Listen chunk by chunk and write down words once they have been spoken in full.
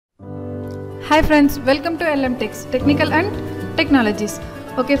Hi friends, welcome to LM TECHS, Technical and Technologies.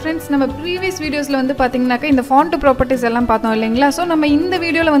 Okay friends, நம்ம previous videosல வந்து பாத்தீங்கன்னாக்க இந்த font properties எல்லாம் பார்த்தோம் இல்லைங்களா. சோ நம்ம இந்த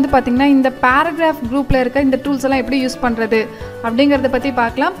வீடியோல வந்து பாத்தீங்கன்னா இந்த paragraph groupல இருக்க இந்த tools எல்லாம் எப்படி யூஸ் பண்றது அப்படிங்கறத பத்தி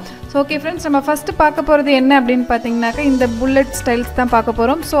பார்க்கலாம். சோ ஓகே फ्रेंड्स, நம்ம ஃபர்ஸ்ட் பார்க்க போறது என்ன அப்படினு பாத்தீங்கன்னாக்க இந்த bullet styles தான் பார்க்க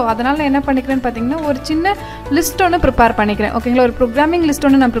போறோம். சோ அதனால நான் என்ன பண்ணிக்கிறேன்னு பாத்தீங்கன்னா ஒரு சின்ன லிஸ்ட் ஒன்னு prepare பண்ணிக்கிறேன். ஓகேங்களா, ஒரு programming list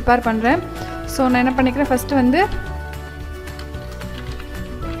ஒன்னு நான் prepare பண்றேன். சோ நான் என்ன பண்ணிக்கிறேன், ஃபர்ஸ்ட் வந்து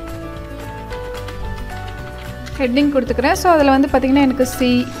heading கொடுத்துக்கிறேன். ஸோ அதில் வந்து பார்த்திங்கன்னா எனக்கு C++,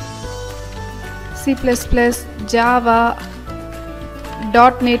 Java,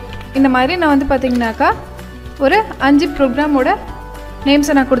 .NET இந்த மாதிரி நான் வந்து பார்த்திங்கனாக்கா ஒரு 5 ப்ரோக்ராமோட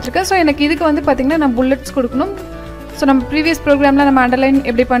நேம்ஸை நான் கொடுத்துருக்கேன். ஸோ எனக்கு இதுக்கு வந்து பார்த்திங்கன்னா நான் புல்லட்ஸ் கொடுக்கணும். ஸோ நம்ம ப்ரீவியஸ் ப்ரோக்ராமில் நம்ம அண்டர்லைன்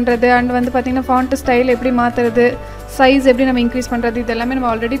எப்படி பண்ணுறது அண்ட் வந்து பார்த்திங்கன்னா ஃபாண்ட் ஸ்டைல் எப்படி மாற்றுறது, சைஸ் எப்படி நம்ம இன்க்ரீஸ் பண்ணுறது, இது எல்லாமே நம்ம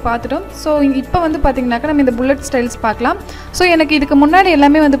ஆல்ரெடி பார்த்துட்டோம். ஸோ இப்போ வந்து பார்த்திங்கனாக்கா நம்ம இந்த புல்லட் ஸ்டைல்ஸ் பார்க்கலாம். ஸோ எனக்கு இதுக்கு முன்னாடி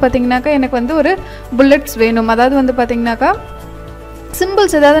எல்லாமே வந்து பார்த்திங்கனாக்கா எனக்கு வந்து ஒரு புல்லட்ஸ் வேணும். அதாவது வந்து பார்த்திங்கனாக்கா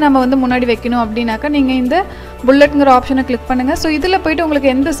சிம்பிள்ஸ் ஏதாவது நம்ம வந்து முன்னாடி வைக்கணும் அப்படின்னாக்கா நீங்கள் இந்த புல்லட்ங்கிற ஆப்ஷனை கிளிக் பண்ணுங்கள். ஸோ இதில் போய்ட்டு உங்களுக்கு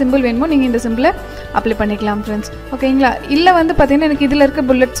எந்த சிம்பிள் வேணுமோ நீங்கள் இந்த சிம்பிளை அப்ளை பண்ணிக்கலாம் ஃப்ரெண்ட்ஸ். ஓகேங்களா, இல்லை வந்து பார்த்திங்கன்னா எனக்கு இதில் இருக்க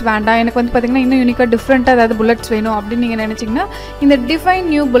புல்லட்ஸ் வேண்டாம், எனக்கு வந்து பார்த்திங்கன்னா இன்னும் யூனிக்காக டிஃப்ரெண்ட்டாக ஏதாவது புல்லட்ஸ் வேணும் அப்படின்னு நீங்கள் நினச்சிங்கன்னா இந்த டிஃபைன்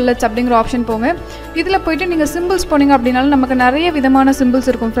நியூ புல்லட்ஸ் அப்படிங்கிற ஆப்ஷன் போங்க. இதில் போய்ட்டு நீங்கள் சிம்பிள்ஸ் போனீங்க அப்படின்னாலும் நமக்கு நிறைய விதமான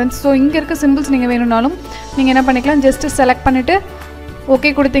சிம்பிள்ஸ் இருக்கும் ஃப்ரெண்ட்ஸ். ஸோ இங்கே இருக்க சிம்பிள்ஸ் நீங்கள் வேணும்னாலும் நீங்கள் என்ன பண்ணிக்கலாம், ஜஸ்ட்டு செலக்ட் பண்ணிவிட்டு ஓகே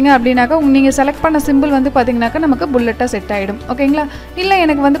கொடுத்தீங்க அப்படின்னாக்கா நீங்கள் செலக்ட் பண்ண சிம்பிள் வந்து பார்த்திங்கனாக்கா நமக்கு புல்லட்டாக செட் ஆகிடும். ஓகேங்களா, இல்லை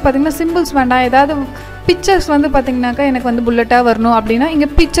எனக்கு வந்து பார்த்திங்கன்னா சிம்பிள்ஸ் வேண்டாம், ஏதாவது பிக்சர்ஸ் வந்து பார்த்திங்கனாக்கா எனக்கு வந்து புல்லட்டாக வரணும் அப்படின்னா இங்கே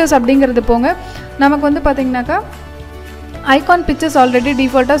பிக்சர்ஸ் அப்படிங்கிறது போங்க. நமக்கு வந்து பார்த்திங்கனாக்கா ஐகான் பிக்சர்ஸ் ஆல்ரெடி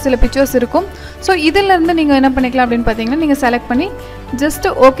டிஃபால்ட்டாக சில பிக்சர்ஸ் இருக்கும். ஸோ இதிலேருந்து நீங்கள் என்ன பண்ணிக்கலாம் அப்படின்னு பார்த்தீங்கன்னா நீங்கள் செலக்ட் பண்ணி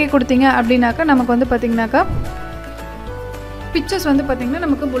ஜஸ்ட்டு ஓகே கொடுத்தீங்க அப்படின்னாக்கா நமக்கு வந்து பார்த்திங்கனாக்கா பிக்சர்ஸ் வந்து பார்த்திங்கன்னா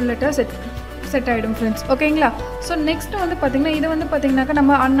நமக்கு புல்லட்டாக செட் ஆகிடும் ஃப்ரெண்ட்ஸ். ஓகேங்களா, ஸோ நெக்ஸ்ட் வந்து பார்த்திங்கன்னா இது வந்து பார்த்திங்கனாக்கா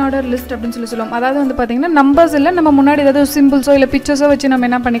நம்ம அன்ஆர்டர் லிஸ்ட் அப்படின்னு சொல்லுவோம். அதாவது வந்து பார்த்திங்கன்னா நம்பர்ஸ் இல்லை, நம்ம முன்னாடி ஏதாவது சிம்பிள்ஸோ இல்லை பிக்சர்ஸோ வச்சு நம்ம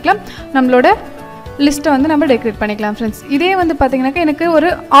என்ன பண்ணிக்கலாம், நம்மளோட லிஸ்ட்டை வந்து நம்ம டெக்கரேட் பண்ணிக்கலாம் ஃப்ரெண்ட்ஸ். இதே வந்து பார்த்திங்கனாக்கா எனக்கு ஒரு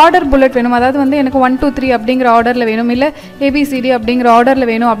ஆர்டர் புல்லட் வேணும், அதாவது வந்து எனக்கு 1 2 3 அப்படிங்கிற ஆர்டரில் வேணும், இல்லை ABCD அப்படிங்கிற ஆர்டரில்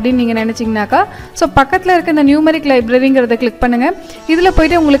வேணும் அப்படின்னு நீங்கள் நினச்சிங்கனாக்கா ஸோ பக்கத்தில் இருக்க இந்த நியூமெரிக் லைப்ரரிங்கிறத கிளிக் பண்ணுங்கள். இதில்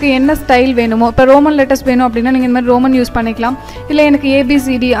போய்ட்டு உங்களுக்கு என்ன ஸ்டைல் வேணுமோ, இப்போ ரோமன் லெட்டர்ஸ் வேணும் அப்படின்னா நீங்கள் இந்த மாதிரி ரோமன் யூஸ் பண்ணிக்கலாம், இல்லை எனக்கு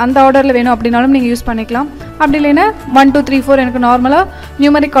ABCD அந்த ஆர்டரில் வேணும் அப்படின்னாலும் நீங்கள் யூஸ் பண்ணிக்கலாம். அப்படி இல்லைன்னா 1 2 3 4 எனக்கு நார்மலாக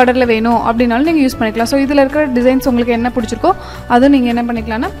நியூமெரிக் ஆர்டரில் வேணும் அப்படின்னாலும் நீங்கள் யூஸ் பண்ணிக்கலாம். ஸோ இதில் இருக்கிற டிசைன்ஸ் உங்களுக்கு என்ன பிடிச்சிருக்கோ அதுவும் நீங்கள் என்ன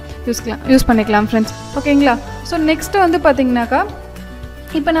பண்ணிக்கலாம்னா யூஸ் பண்ணிக்கலாம் ஃப்ரெண்ட்ஸ். ஓகேங்களா, ஸோ நெக்ஸ்ட்டு வந்து பார்த்திங்கனாக்கா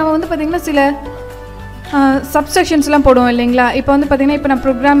இப்போ நம்ம வந்து பார்த்திங்கன்னா சில சப்செக்ஷன்ஸ்லாம் போடுவோம் இல்லைங்களா. இப்போ வந்து பார்த்திங்கன்னா இப்போ நான்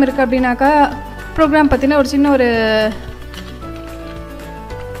ப்ரோக்ராம் இருக்குது அப்படின்னாக்கா ப்ரோக்ராம் பார்த்திங்கன்னா ஒரு சின்ன ஒரு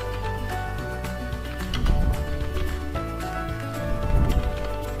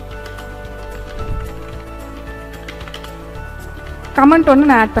கமெண்ட் ஒன்று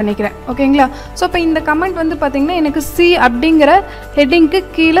நான் ஆட் பண்ணிக்கிறேன். ஓகேங்களா, ஸோ இப்போ இந்த கமெண்ட் வந்து பார்த்திங்கன்னா எனக்கு C அப்படிங்கிற ஹெட்டிங்க்கு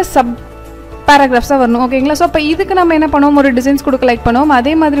கீழே சப் பேராகிராஃப்ஸாக வரணும். ஓகேங்களா, ஸோ இப்போ இதுக்கு நம்ம என்ன பண்ணுவோம், ஒரு டிசைன்ஸ் கொடுக்க லைக் பண்ணுவோம்.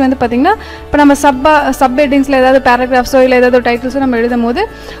 அதே மாதிரி வந்து பார்த்திங்கன்னா இப்போ நம்ம சப் ஹெட்டிங்ஸில் ஏதாவது பேராகிராஃப்ஸோ இல்லை ஏதாவது டைட்டில்ஸோ நம்ம எழுதும் போது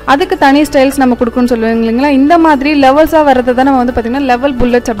அதுக்கு தனி ஸ்டைல்ஸ் நம்ம கொடுக்கணும்னு சொல்லுவாங்க இல்லைங்களா. இந்த மாதிரி லெவல்ஸாக வரதை தான் நம்ம வந்து பார்த்திங்கன்னா லெவல்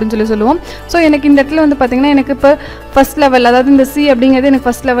புல்லட்ஸ் அப்படின்னு சொல்லுவோம். ஸோ எனக்கு இந்த இடத்துல வந்து பார்த்திங்கன்னா எனக்கு இப்போ ஃபஸ்ட் லெவல், அதாவது இந்த C அப்படிங்கிறது எனக்கு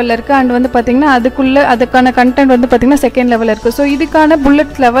ஃபஸ்ட் லெவலில் இருக்குது அண்ட் வந்து பார்த்திங்கன்னா அதுக்கான கண்டென்ட் வந்து பார்த்திங்கன்னா செகண்ட் லெவலில் இருக்குது. ஸோ இதுக்கான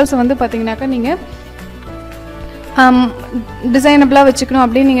புல்லட் லெவல்ஸ் வந்து பார்த்திங்கனாக்கா நீங்கள் டிசைனபிளாக வச்சுக்கணும்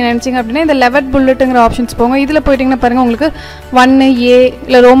அப்படின்னு நீங்கள் நினச்சிங்க அப்படின்னா இந்த லெவல் புல்லட்டுங்கிற ஆப்ஷன்ஸ் போங்க. இதில் போயிட்டிங்கன்னா பாருங்கள் உங்களுக்கு 1A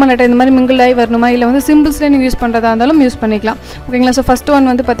இல்லை ரோமன் லெட்டர் இந்த மாதிரி மிங்கிள் ஆகி வரணுமா, இல்லை வந்து சிம்பிள்ஸில் நீங்கள் யூஸ் பண்ணுறதா இருந்தாலும் யூஸ் பண்ணிக்கலாம். ஓகேங்களா, ஸோ ஃபஸ்ட்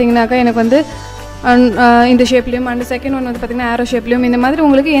ஒன் வந்து பார்த்திங்கனாக்கா எனக்கு வந்து இந்த ஷேப்லேயும் அண்ட் செகண்ட் ஒன் வந்து பார்த்திங்கன்னா ஆரோ ஷேப்லேயும் இந்த மாதிரி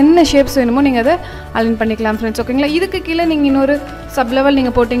உங்களுக்கு என்ன ஷேப்ஸ் வேணுமோ நீங்கள் அதை அலைன் பண்ணிக்கலாம் ஃப்ரெண்ட்ஸ். ஓகேங்களா, இதுக்கு கீழே நீங்கள் இன்னொரு சப் லெவல்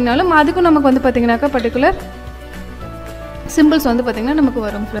நீங்கள் போட்டிங்கனாலும் அதுக்கும் நமக்கு வந்து பார்த்திங்கனாக்கா பர்டிகுலர் சிம்பிள்ஸ் வந்து பார்த்திங்கன்னா நமக்கு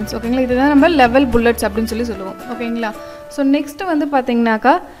வரும் ஃப்ரெண்ட்ஸ். ஓகேங்களா, இதுதான் நம்ம லெவல் புல்லட்ஸ் அப்படின்னு சொல்லுவோம். ஓகேங்களா, ஸோ நெக்ஸ்ட்டு வந்து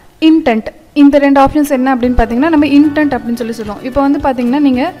பார்த்திங்கனாக்கா இன்டென்ட். இந்த 2 ஆப்ஷன்ஸ் என்ன அப்படின்னு பார்த்திங்கன்னா நம்ம இன்டென்ட் அப்படின்னு சொல்லுவோம். இப்போ வந்து பார்த்திங்கன்னா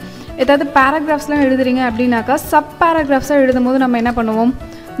நீங்கள் ஏதாவது பேராகிராஃப்ஸ்லாம் எழுதுறீங்க அப்படின்னாக்கா சப் பேராகிராஃப்ஸாக எழுதும் போது நம்ம என்ன பண்ணுவோம்,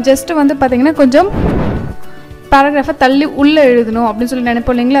 ஜஸ்ட்டு வந்து பார்த்திங்கன்னா கொஞ்சம் பேராகிராஃபை தள்ளி உள்ளே எழுதணும் அப்படின்னு சொல்லி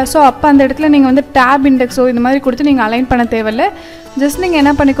நினைப்போம் இல்லைங்களா. ஸோ அப்போ அந்த இடத்துல நீங்கள் வந்து டேப் இண்டெக்ஸோ இந்த மாதிரி கொடுத்து நீங்கள் அலைன் பண்ண தேவையில்லை. ஜஸ்ட் நீங்கள்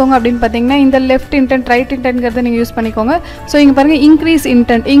என்ன பண்ணிக்கோங்க அப்படின்னு பார்த்தீங்கன்னா இந்த லெஃப்ட் இன்டென்ட் ரைட் இன்டென்ட்ங்கிறத நீங்கள் யூஸ் பண்ணிக்கோங்க. ஸோ இங்கே பாருங்கள் இன்க்ரீஸ்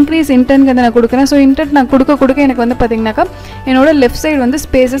இன்டென்ட்ங்கிறத நான் கொடுக்குறேன். ஸோ இன்டென்ட் நான் கொடுக்க எனக்கு வந்து பார்த்திங்கனாக்கா என்னோட லெஃப்ட் சைடு வந்து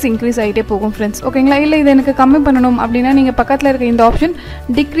ஸ்பேசஸ் இன்க்ரீஸ் ஆகிட்டே போகும் ஃப்ரெண்ட்ஸ். ஓகேங்களா, இல்லை இது எனக்கு கம்மி பண்ணணும் அப்படின்னா நீங்கள் பக்கத்தில் இருக்க இந்த ஆப்ஷன்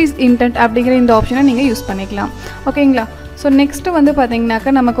டிக்ரீஸ் இன்டென்ட் அப்படிங்கிற இந்த ஆப்ஷனை நீங்கள் யூஸ் பண்ணிக்கலாம். ஓகேங்களா, ஸோ நெக்ஸ்ட்டு வந்து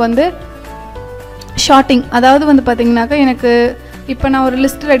பார்த்திங்கனாக்கா நமக்கு வந்து ஷார்ட்டிங், அதாவது வந்து பார்த்திங்கனாக்கா எனக்கு இப்போ நான் ஒரு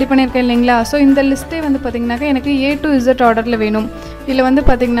லிஸ்ட் ரெடி பண்ணியிருக்கேன் இல்லைங்களா. ஸோ இந்த லிஸ்ட்டே வந்து பார்த்திங்கனாக்கா எனக்கு A to Z ஆர்டரில் வேணும், இதில் வந்து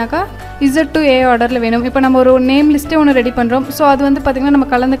பார்த்திங்கனாக்கா Z to A ஆர்டரில் வேணும். இப்போ நம்ம ஒரு நேம் லிஸ்ட்டே ஒன்று ரெடி பண்ணுறோம். ஸோ அது வந்து பார்த்திங்கன்னா நம்ம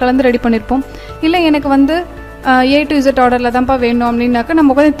கலந்து ரெடி பண்ணியிருப்போம். இல்லை எனக்கு வந்து A to Z ஆர்டரில் தான்ப்பா வேணும் அப்படின்னாக்கா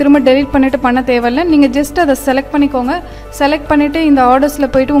நம்ம உட்காந்து திரும்ப டெலிட் பண்ணிவிட்டு பண்ண தேவையில்லை. நீங்கள் ஜஸ்ட் அதை செலக்ட் பண்ணிக்கோங்க. செலக்ட் பண்ணிவிட்டு இந்த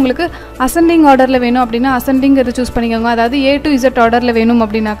ஆர்டர்ஸில் போய்ட்டு உங்களுக்கு அசெண்டிங் ஆர்டரில் வேணும் அப்படின்னா அசெண்டிங்கிறத சூஸ் பண்ணிக்கோங்க. அதாவது A to Z ஆர்டரில் வேணும்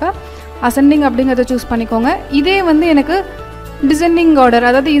அப்படின்னாக்கா அசெண்டிங் அப்படிங்கிறத சூஸ் பண்ணிக்கோங்க. இதே வந்து எனக்கு டிசெண்டிங் ஆர்டர்,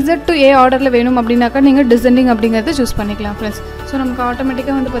 அதாவது Z to A ஆர்டரில் வேணும் அப்படின்னாக்கா நீங்கள் டிசெண்டிங் அப்படிங்கிறத சூஸ் பண்ணிக்கலாம் ஃப்ரெண்ட்ஸ். ஸோ நமக்கு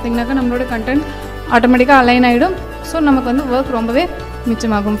ஆட்டோமேட்டிக்காக வந்து பார்த்திங்கனாக்கா நம்மளோட கண்டென்ட் ஆட்டோமேட்டிக்காக அலைன் ஆகிடும். ஸோ நமக்கு வந்து ஒர்க் ரொம்பவே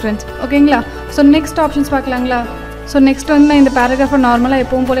மிச்சமாகும் ஃப்ரெண்ட்ஸ். ஓகேங்களா? So next options பார்க்கலாங்களா? So next வந்து நான் இந்த பேராகிராஃபை நார்மலாக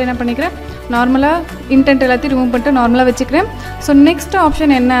எப்பவும் போல் என்ன பண்ணிக்கிறேன், நார்மலாக இன்டென்ட் எல்லாத்தையும் ரிமூவ் பண்ணிட்டு நார்மலாக வச்சுக்கிறேன். ஸோ நெக்ஸ்ட்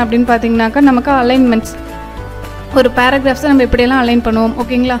ஆப்ஷன் என்ன அப்படின்னு பார்த்தீங்கன்னாக்கா நமக்கு அலைன்மெண்ட்ஸ். ஒரு பேராகிராஃப்ஸை நம்ம எப்படியெல்லாம் அலைன் பண்ணுவோம்.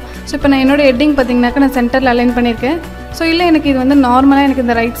 ஓகேங்களா? ஸோ இப்போ நான் என்னோடய ஹெட்டிங் பார்த்தீங்கன்னாக்கா நான் சென்டரில் அலைன் பண்ணியிருக்கேன். ஸோ இல்லை எனக்கு இது வந்து நார்மலாக எனக்கு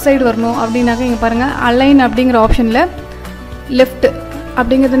இந்த ரைட் சைடு வரணும் அப்படின்னாக்கா இங்கே பாருங்கள் அலைன் அப்படிங்கிற ஆப்ஷனில் லெஃப்ட்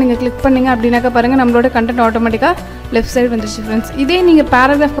அப்படிங்கிறத நீங்கள் கிளிக் பண்ணிங்க அப்படின்னாக்கா பாருங்கள் நம்மளோட கண்டென்ட் ஆட்டோமேட்டிக்காக லெஃப்ட் சைடு வந்துருச்சு ஃப்ரெண்ட்ஸ். இதே நீங்கள்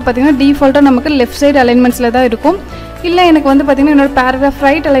பேராகிராஃப்க்கு பார்த்தீங்கன்னா டிஃபால்ட்டாக நமக்கு லெஃப்ட் சைடு அலைன்மெண்ட்ஸில் தான் இருக்கும். இல்லை எனக்கு வந்து பார்த்திங்கன்னா என்னோட பேராகிராஃப்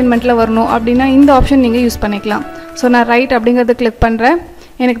ரைட் அலைன்மெண்ட்டில் வரணும் அப்படின்னா இந்த ஆப்ஷன் நீங்கள் யூஸ் பண்ணிக்கலாம். ஸோ நான் ரைட் அப்படிங்கிறத கிளிக் பண்ணுறேன்.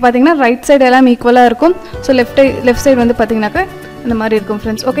 எனக்கு பார்த்தீங்கன்னா ரைட் சைடு எல்லாம் ஈக்குவலாக இருக்கும். ஸோ லெஃப்ட் சைடு வந்து பார்த்திங்கனாக்கா இந்த மாதிரி இருக்கும்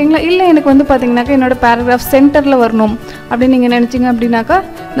ஃப்ரெண்ட்ஸ். ஓகேங்களா? இல்லை எனக்கு வந்து பார்த்திங்கனாக்கா என்னோட பேராகிராஃப் சென்டரில் வரணும் அப்படின்னு நீங்கள் நினச்சிங்க அப்படின்னாக்கா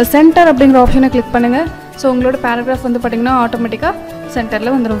இந்த சென்டர் அப்படிங்கிற ஆப்ஷனை கிளிக் பண்ணுங்கள். ஸோ உங்களோட பேராகிராஃப் வந்து பார்த்திங்கன்னா ஆட்டோமேட்டிக்காக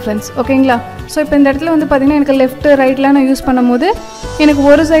சென்டரில் வந்துடும் ஃப்ரெண்ட்ஸ். ஓகேங்களா? ஸோ இப்போ இந்த இடத்துல வந்து பார்த்திங்கன்னா எனக்கு லெஃப்ட் ரைட்லாம் நான் யூஸ் பண்ணும்போது எனக்கு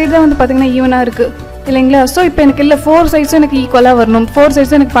ஒரு சைடு தான் வந்து பார்த்திங்கன்னா ஈவனாக இருக்குது இல்லைங்களா? ஸோ இப்போ எனக்கு இல்லை 4 சைட்ஸும் எனக்கு ஈக்குவலாக வரணும், 4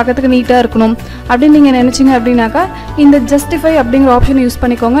 சைட்ஸும் எனக்கு பார்க்கறதுக்கு நீட்டாக இருக்கணும் அப்படின்னு நீங்கள் நினச்சிங்க அப்படின்னாக்கா இந்த ஜஸ்டிஃபை அப்படிங்கிற ஆப்ஷனை யூஸ்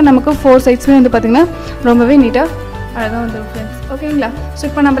பண்ணிக்கோங்க. நமக்கு 4 சைட்ஸுமே வந்து பார்த்திங்கன்னா ரொம்பவே நீட்டாக அழகாக வந்துடும் ஃப்ரெண்ட்ஸ். ஓகேங்களா? ஸோ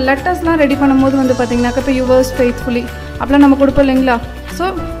இப்போ நம்ம லெட்டர்ஸ்லாம் ரெடி பண்ணும்போது வந்து பார்த்திங்கனாக்கா இப்போ யுவர்ஸ் ஃபெய்த்ஃபுல்லி அப்படிலாம் நம்ம கொடுப்போம் இல்லைங்களா? ஸோ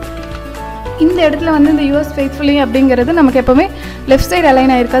இந்த இடத்துல வந்து இந்த யூஎஸ் ஃபெய்த்ஃபுல்லி அப்படிங்கிறது நமக்கு எப்போவுமே லெஃப்ட் சைடு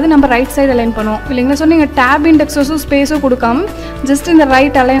அலைன் ஆகிருக்காது, நம்ம ரைட் சைடு அலைன் பண்ணுவோம் இல்லைங்களா? ஸோ நீங்கள் டேப் இண்டெக்ஸஸும் ஸ்பேஸும் கொடுக்காம ஜஸ்ட் இந்த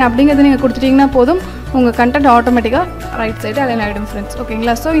ரைட் அலைன் அப்படிங்கிறது நீங்கள் கொடுத்துட்டிங்கன்னா போதும், உங்கள் கண்டென்ட் ஆட்டோமேட்டிக்காக ரைட் சைடு அலைன் ஆகிடும் ஃப்ரெண்ட்ஸ்.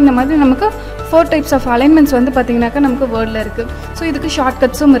 ஓகேங்களா? ஸோ இந்த மாதிரி நமக்கு 4 டைப்ஸ் ஆஃப் அலைன்மெண்ட்ஸ் வந்து பார்த்திங்கனாக்கா நமக்கு வேர்டில் இருக்குது. ஸோ இதுக்கு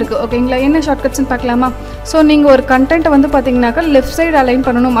ஷார்ட்கட்ஸும் இருக்குது. ஓகேங்களா? என்ன ஷார்ட்கட்ஸ்னு பார்க்கலாமா? ஸோ நீங்கள் ஒரு கண்டென்ட்டை வந்து பார்த்திங்கனாக்கா லெஃப்ட் சைடு அலைன்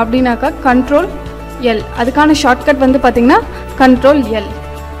பண்ணணும் அப்படின்னாக்கா Ctrl+L, அதுக்கான ஷார்ட்கட் வந்து பார்த்திங்கன்னா Ctrl+L.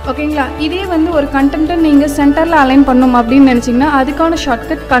 ஓகேங்களா? இதே வந்து ஒரு கண்டென்ட்டை நீங்கள் சென்டரில் அலைன் பண்ணணும் அப்படின்னு நினச்சிங்கன்னா அதுக்கான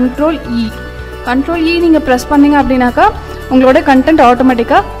ஷார்ட்கட் Ctrl+E. Ctrl+E நீங்கள் ப்ரெஸ் பண்ணிங்க அப்படின்னாக்கா உங்களோட கண்டென்ட்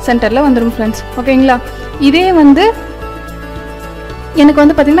ஆட்டோமேட்டிக்காக சென்டரில் வந்துடும் ஃப்ரெண்ட்ஸ். ஓகேங்களா? இதே வந்து எனக்கு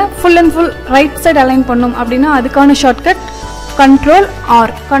வந்து பார்த்திங்கன்னா full and full right side align பண்ணணும் அப்படின்னா அதுக்கான ஷார்ட்கட் Ctrl+R.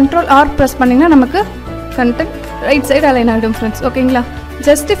 Ctrl+R ப்ரெஸ் பண்ணிங்கன்னா நமக்கு கண்டென்ட் ரைட் சைடு அலைன் ஆகிடும் ஃப்ரெண்ட்ஸ். ஓகேங்களா?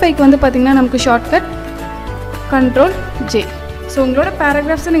 ஜஸ்டிஃபைக்கு வந்து பார்த்திங்கன்னா நமக்கு ஷார்ட்கட் Ctrl+J. ஸோ உங்களோட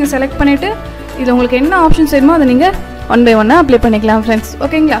பேராகிராஃப்ஸை நீங்கள் செலக்ட் பண்ணிவிட்டு இதில் உங்களுக்கு என்ன ஆப்ஷன்ஸ் வேணுமோ அதை நீங்கள் 1 by 1 அப்ளை பண்ணிக்கலாம் ஃப்ரெண்ட்ஸ்.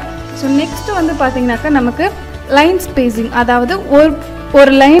 ஓகேங்களா? ஸோ நெக்ஸ்ட்டு வந்து பார்த்திங்கனாக்கா நமக்கு லைன் ஸ்பேஸிங், அதாவது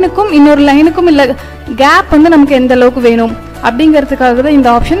ஒரு லைனுக்கும் இன்னொரு லைனுக்கும் இல்லை கேப் வந்து நமக்கு எந்த அளவுக்கு வேணும் அப்படிங்கிறதுக்காக தான் இந்த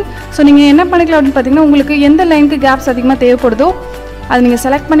ஆப்ஷன். ஸோ நீங்கள் என்ன பண்ணிக்கலாம் அப்படின்னு பார்த்தீங்கன்னா உங்களுக்கு எந்த லைனுக்கு கேப்ஸ் அதிகமாக தேவைப்படுதோ அதை நீங்கள்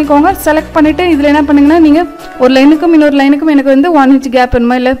செலக்ட் பண்ணிக்கோங்க. செலக்ட் பண்ணிவிட்டு இதில் என்ன பண்ணிங்கன்னா நீங்கள் ஒரு லைனுக்கும் இன்னொரு லைனுக்கும் எனக்கு வந்து 1 inch கேப்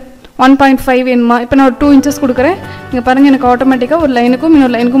வேணுமா இல்லை 1.5 வேணுமா, இப்போ நான் ஒரு 2 inches கொடுக்குறேன். இங்கே பாருங்கள் எனக்கு ஆட்டோமேட்டிக்காக ஒரு லைனுக்கும்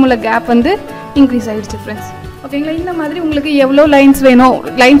இன்னொரு லைனுக்கும் உள்ள கேப் வந்து இன்க்ரீஸ் ஆகிடுச்சு ஃப்ரெண்ட்ஸ். ஓகேங்களா? இந்த மாதிரி உங்களுக்கு எவ்வளோ லைன்ஸ் வேணும்,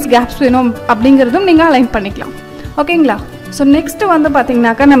 லைன்ஸ் கேப்ஸ் வேணும் அப்படிங்கிறதும் நீங்கள் அலைன் பண்ணிக்கலாம். ஓகேங்களா? ஸோ நெக்ஸ்ட்டு வந்து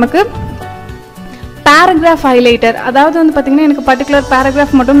பார்த்திங்கனாக்கா நமக்கு பேராகிராஃப் ஹைலைட்டர், அதாவது வந்து பார்த்திங்கன்னா எனக்கு பர்டிகுலர்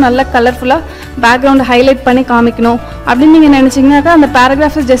பேராகிராஃப் மட்டும் நல்லா கலர்ஃபுல்லாக பேக்ரவுண்ட் ஹைலைட் பண்ணி காமிக்கணும் அப்படின்னு நீங்கள் நினச்சிங்கனாக்கா அந்த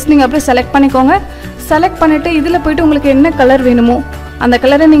பேராகிராஃபை ஜஸ்ட் நீங்கள் அப்படியே செலக்ட் பண்ணிக்கோங்க. செலக்ட் பண்ணிவிட்டு இதில் போய்ட்டு உங்களுக்கு என்ன கலர் வேணுமோ அந்த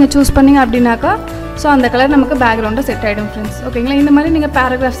கலரை நீங்கள் சூஸ் பண்ணிங்க அப்படின்னாக்கா ஸோ அந்த கலர் நமக்கு பேக்ரவுண்டாக செட் ஆகிடும் ஃப்ரெண்ட்ஸ். ஓகேங்களா? இந்த மாதிரி நீங்கள்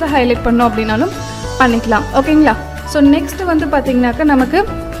பேராகிராஃப்ஸை ஹைலைட் பண்ணோம் அப்படின்னாலும் பண்ணிக்கலாம். ஓகேங்களா? ஸோ நெக்ஸ்ட்டு வந்து பார்த்திங்கனாக்கா நமக்கு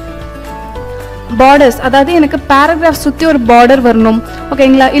பார்டர்ஸ், அதாவது எனக்கு பேராகிராஃப் சுற்றி ஒரு பார்டர் வரணும்.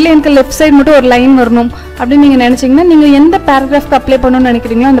 ஓகேங்களா? இல்லை எனக்கு லெஃப்ட் சைடு மட்டும் ஒரு லைன் வரணும் அப்படின்னு நீங்கள் நினச்சிங்கன்னா நீங்கள் எந்த பேராகிராஃப்க்கு அப்ளை பண்ணணும்னு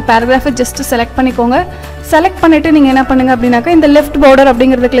நினைக்கிறீங்களோ அந்த பேராகிராஃபை ஜஸ்ட்டு செலக்ட் பண்ணிக்கோங்க. செலக்ட் பண்ணிவிட்டு நீங்கள் என்ன பண்ணுங்கள் அப்படின்னாக்கா இந்த லெஃப்ட் பார்டர்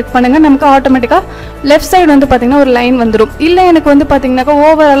அப்படிங்கிறத கிளிக் பண்ணுங்கள். நமக்கு ஆட்டோமேட்டிக்காக லெஃப்ட் சைடு வந்து பார்த்திங்கன்னா ஒரு லைன் வந்துடும். இல்லை எனக்கு வந்து பார்த்திங்கனாக்கா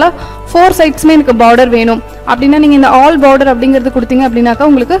ஓவராலாக 4 சைட்ஸுமே எனக்கு பார்டர் வேணும் அப்படின்னா நீங்கள் இந்த ஆல் பார்டர் அப்படிங்கிறது கொடுத்தீங்க அப்படின்னாக்கா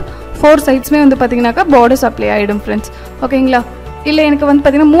உங்களுக்கு 4 சைட்ஸுமே வந்து பார்த்திங்கனாக்கா பார்டர்ஸ் அப்ளை ஆகிடும் ஃப்ரெண்ட்ஸ். ஓகேங்களா? இல்லை எனக்கு வந்து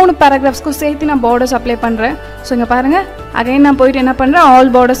பார்த்திங்கன்னா 3 பேராகிராஃப்ஸ்க்கும் சேர்த்து நான் பார்டர்ஸ் அப்ளை பண்ணுறேன். ஸோ இங்கே பாருங்கள் அகைன் நான் போயிட்டு என்ன பண்ணுறேன் ஆல்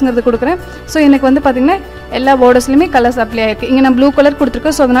பார்டர்ஸ்ங்கிறது கொடுக்குறேன். ஸோ எனக்கு வந்து பார்த்திங்கன்னா எல்லா பார்டர்ஸ்லையுமே கலர்ஸ் அப்ளை ஆகிருக்கு. இங்கே நான் ப்ளூ கலர்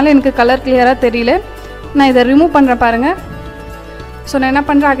கொடுத்துருக்கேன். ஸோ அதனால் எனக்கு கலர் கிளியராக தெரியல. நான் இதை ரிமூவ் பண்ணுறேன் பாருங்கள். ஸோ நான் என்ன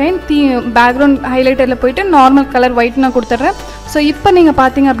பண்ணுறேன் அகைன் பேக்ரவுண்ட் ஹைலைட்டரில் போயிட்டு நார்மல் கலர் ஒயிட் நான் கொடுத்துட்றேன். ஸோ இப்போ நீங்கள்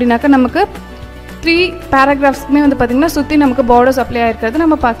பார்த்தீங்க அப்படின்னாக்கா நமக்கு 3 பேராகிராஃப்ஸ்க்குமே வந்து பார்த்திங்கன்னா சுற்றி நமக்கு பார்டர்ஸ் அப்ளை ஆகிருக்கிறது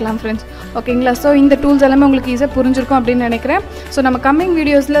நம்ம பார்க்கலாம் ஃப்ரெண்ட்ஸ். ஓகேங்களா? ஸோ இந்த டூல்ஸ் எல்லாமே உங்களுக்கு ஈஸியாக புரிஞ்சிருக்கும் அப்படின்னு நினைக்கிறேன். ஸோ நம்ம கம்மிங்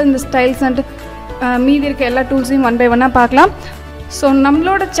வீடியோஸில் இந்த ஸ்டைல்ஸ் அண்ட் மீதி இருக்க எல்லா டூல்ஸையும் 1 by 1 பார்க்கலாம். ஸோ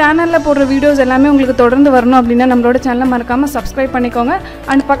நம்மளோட சேனலில் போடுற வீடியோஸ் எல்லாமே உங்களுக்கு தொடர்ந்து வரணும் அப்படின்னா நம்மளோட சேனலை மறக்காமல் சப்ஸ்கிரைப் பண்ணிக்கோங்க.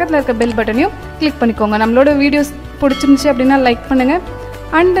 அண்ட் பக்கத்தில் இருக்க பெல் பட்டனையும் கிளிக் பண்ணிக்கோங்க. நம்மளோட வீடியோஸ் பிடிச்சிருந்துச்சு அப்படின்னா லைக் பண்ணுங்கள்.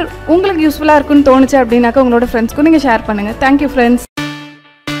 அண்ட் உங்களுக்கு யூஸ்ஃபுல்லாக இருக்குன்னு தோணுச்சு அப்படின்னாக்கா உங்களோட ஃப்ரெண்ட்ஸ்க்கும் நீங்கள் ஷேர் பண்ணுங்கள். Thank you friends.